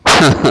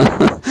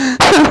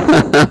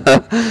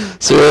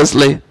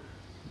 Seriously.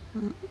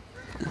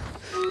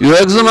 You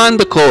examine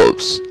the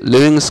corpse,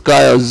 living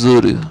sky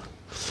azure.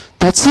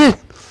 That's it.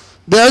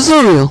 The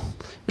azurial.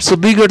 It's so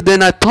bigger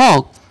than I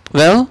thought.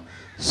 Well,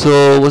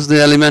 so was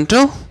the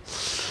elemental?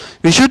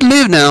 We should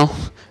leave now.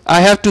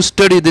 I have to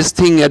study this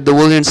thing at the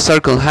Violent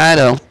Circle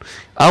hideout.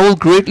 I will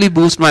greatly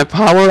boost my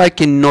power. I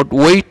cannot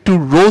wait to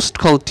roast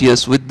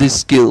Cultist with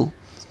this skill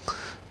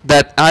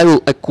that I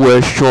will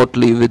acquire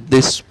shortly with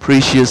this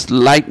precious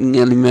lightning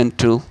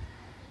elemental.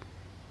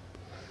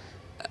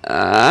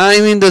 I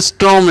mean the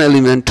storm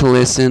elemental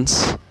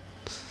essence.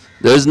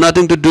 There is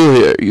nothing to do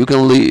here. You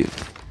can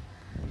leave.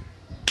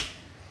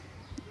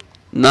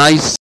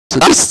 Nice.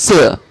 Nice.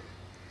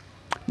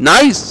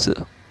 Nice.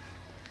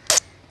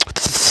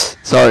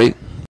 Sorry.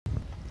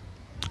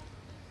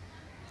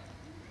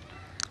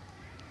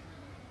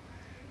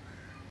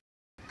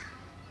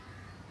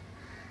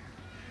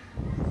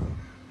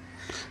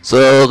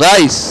 So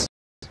guys,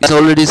 you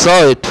already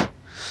saw it.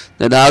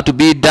 That how to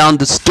beat down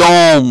the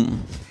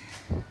storm.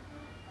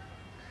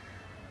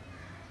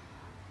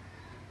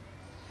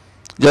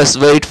 Just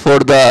wait for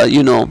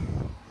the,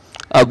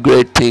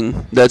 upgrade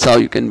thing. That's how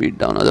you can beat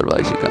down,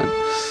 otherwise you can't.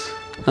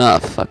 Ah,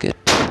 fuck it.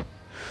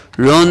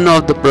 Rune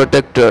of the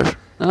Protector.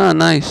 Ah,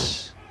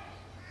 nice.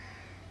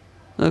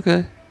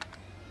 Okay.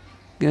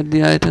 Get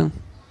the item.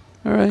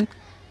 Alright.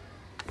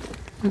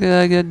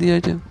 Okay, I get the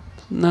item.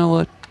 Now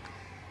what?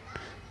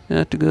 I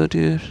have to go to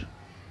here.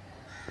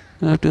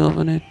 I have to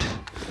open it.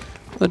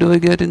 What do I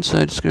get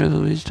inside? Scrap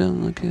of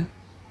wisdom. Okay.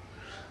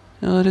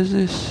 Now what is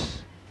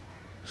this?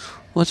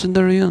 What's in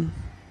the rune?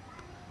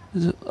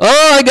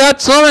 Oh, I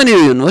got so many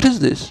rune. What is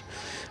this?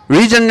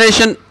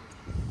 Regeneration.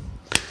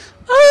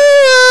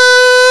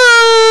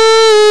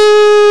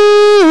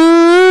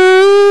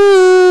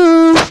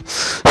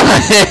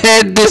 I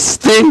had this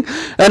thing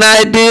and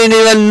I didn't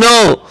even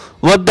know.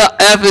 What the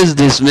F is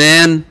this,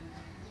 man?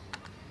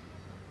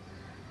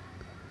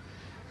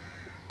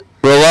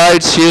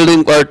 Provides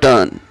shielding per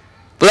turn.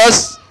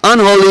 Plus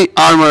unholy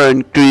armor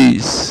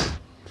increase.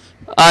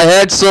 I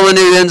had so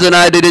many runes and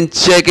I didn't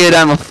check it.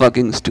 I'm a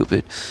fucking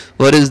stupid.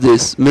 What is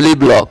this? Melee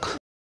block.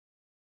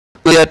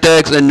 Melee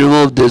attacks and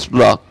remove this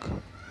block.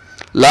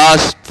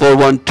 Last for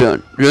 1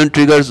 turn. Rune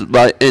triggers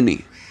by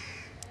any.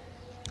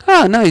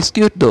 Ah, nice.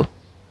 Cute though.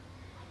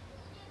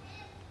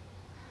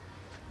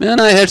 Man,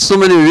 I had so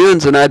many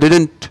runes and I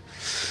didn't.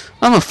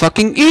 I'm a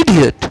fucking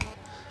idiot.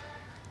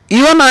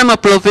 Even I'm a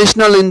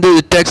professional in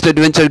the text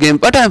adventure game,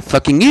 but I'm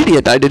fucking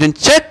idiot. I didn't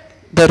check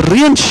the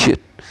rune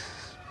shit.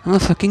 I'm a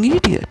fucking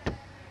idiot.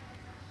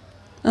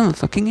 I'm a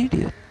fucking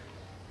idiot.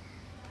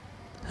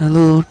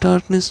 Hello,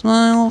 darkness,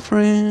 my old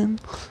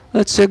friend.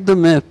 Let's check the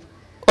map.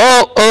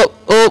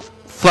 Oh,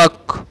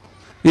 fuck.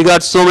 We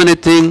got so many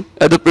things.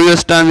 At the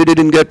previous time we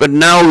didn't get, but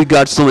now we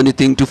got so many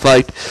things to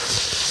fight.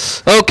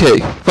 Okay,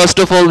 first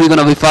of all we're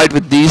gonna be fight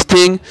with these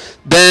things.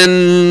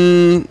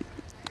 Then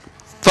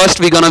first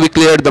we're gonna be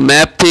clear the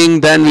map thing.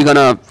 Then we're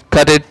gonna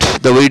cut it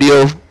the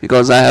video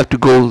because I have to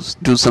go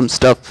do some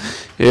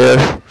stuff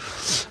here.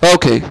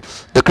 Okay,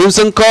 the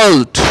Crimson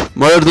Cult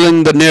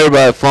murdering the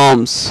nearby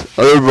farms.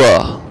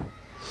 Urva.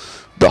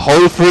 The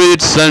whole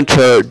Freed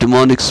center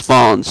demonic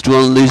spawns to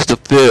unleash the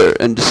fear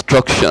and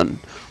destruction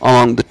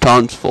among the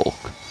townsfolk.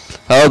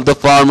 Help the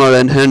farmer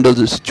and handle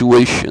the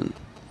situation.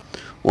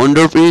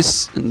 Wonder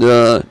Piece in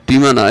the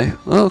Demon Eye.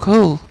 Oh,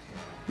 cool.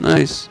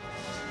 Nice.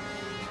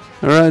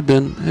 Alright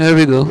then, here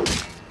we go.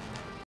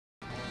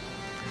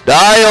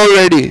 Die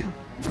already!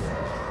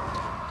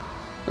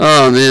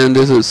 Oh man,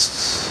 this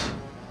is...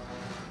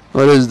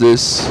 What is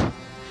this?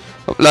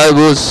 Apply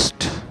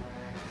boost.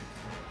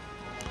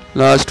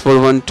 Last for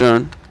 1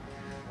 turn.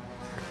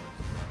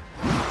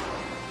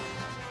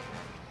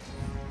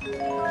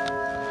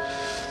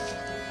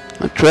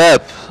 A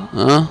trap,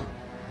 huh?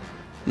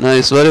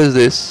 Nice, what is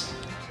this?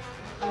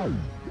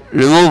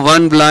 Remove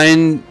 1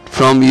 blind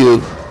from you.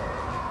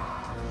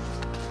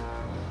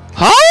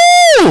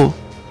 How?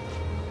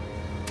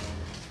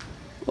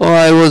 Oh,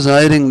 I was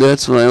hiding,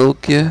 that's why,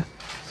 okay.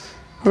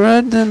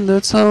 Alright then,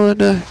 that's how I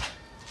die.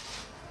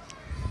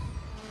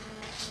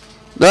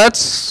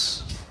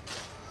 That's...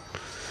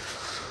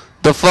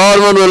 The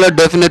farmer ruler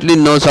definitely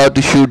knows how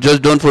to shoot,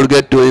 just don't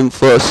forget to aim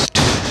first.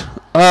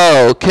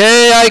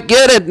 Okay, I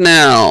get it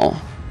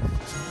now.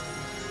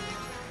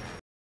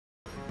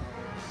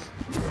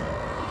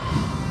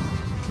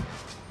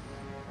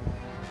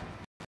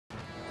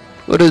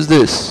 What is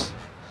this?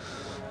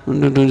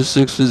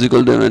 126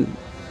 physical damage.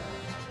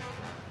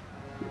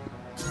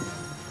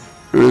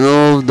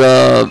 Remove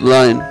the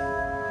blind.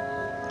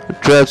 A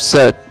trap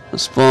set. A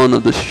spawn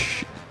of the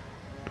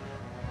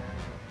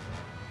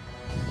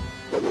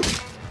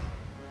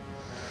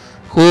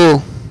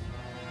Cool.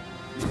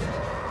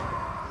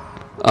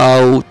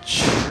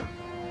 Ouch.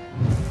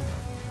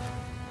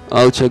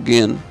 Ouch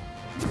again.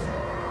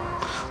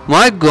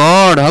 My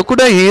god, how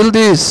could I heal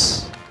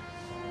this?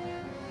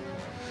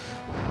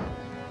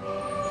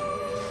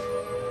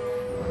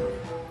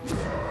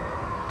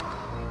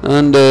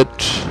 And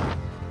that...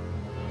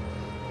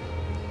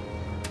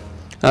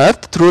 I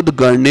have to throw the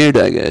grenade,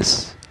 I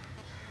guess.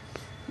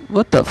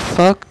 What the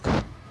fuck?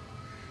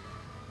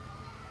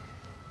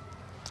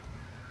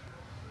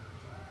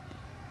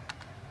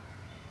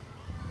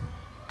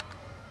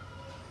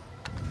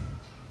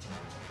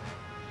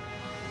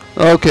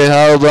 Okay,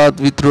 how about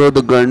we throw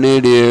the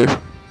grenade here?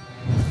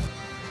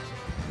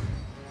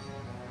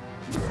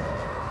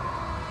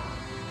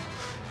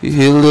 You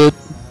healed it.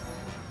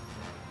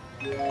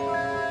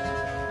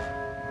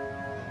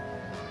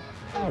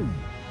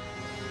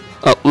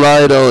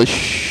 Applied, oh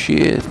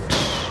shit.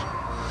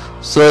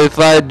 So if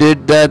I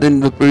did that in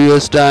the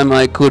previous time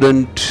I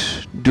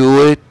couldn't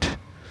do it.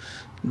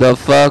 The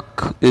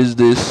fuck is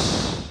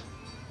this?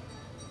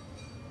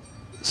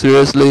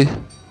 Seriously?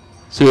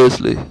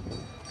 Seriously.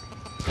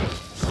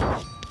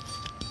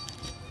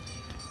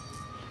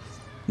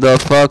 The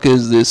fuck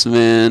is this,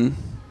 man?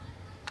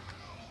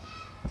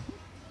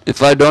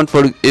 If I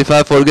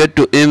forget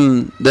to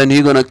aim, then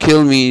he gonna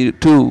kill me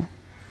too.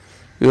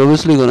 He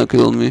obviously gonna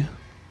kill me.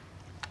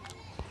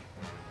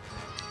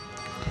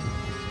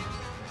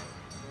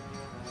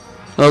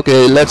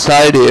 Okay, let's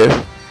hide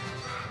here.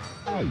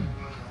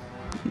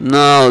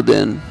 Now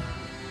then,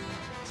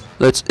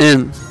 let's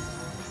aim.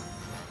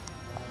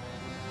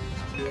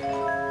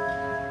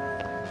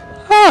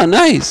 Ah,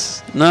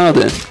 nice. Now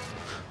then.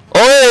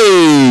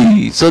 Oi!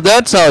 Hey, so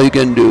that's how you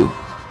can do.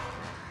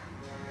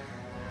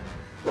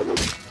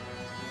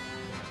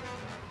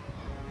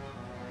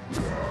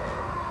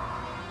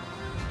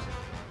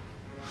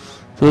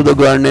 So the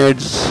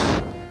grenades.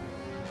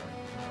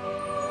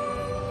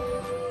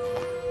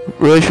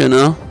 Russian,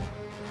 huh?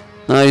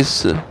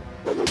 Nice.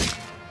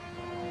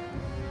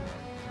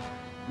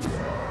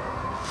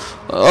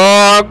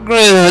 Oh,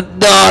 great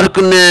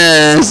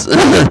darkness!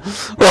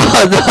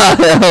 What the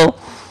hell?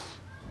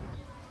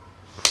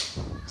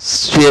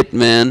 Shit,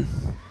 man.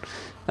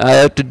 I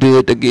have to do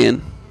it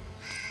again.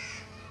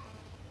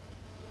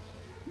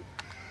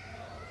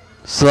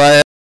 So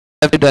I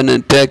have to done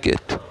and take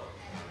it.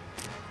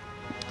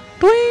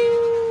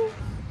 Twing!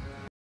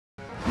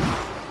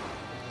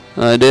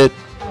 I did.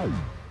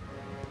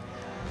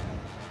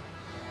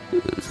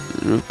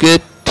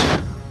 Get.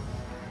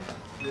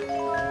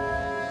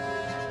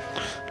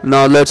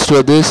 Now let's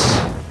do this.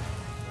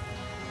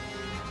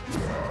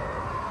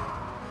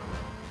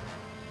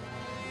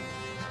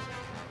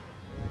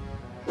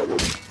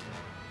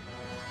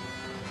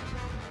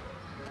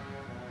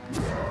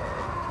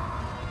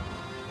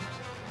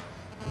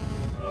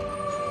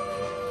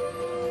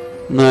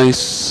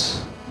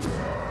 Nice.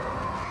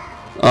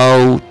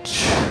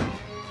 Ouch.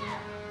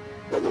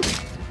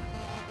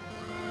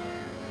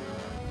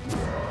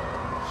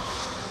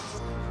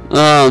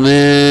 Oh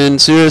man,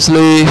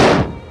 seriously?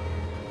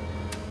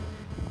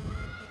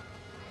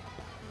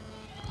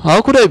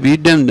 How could I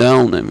beat them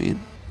down, I mean?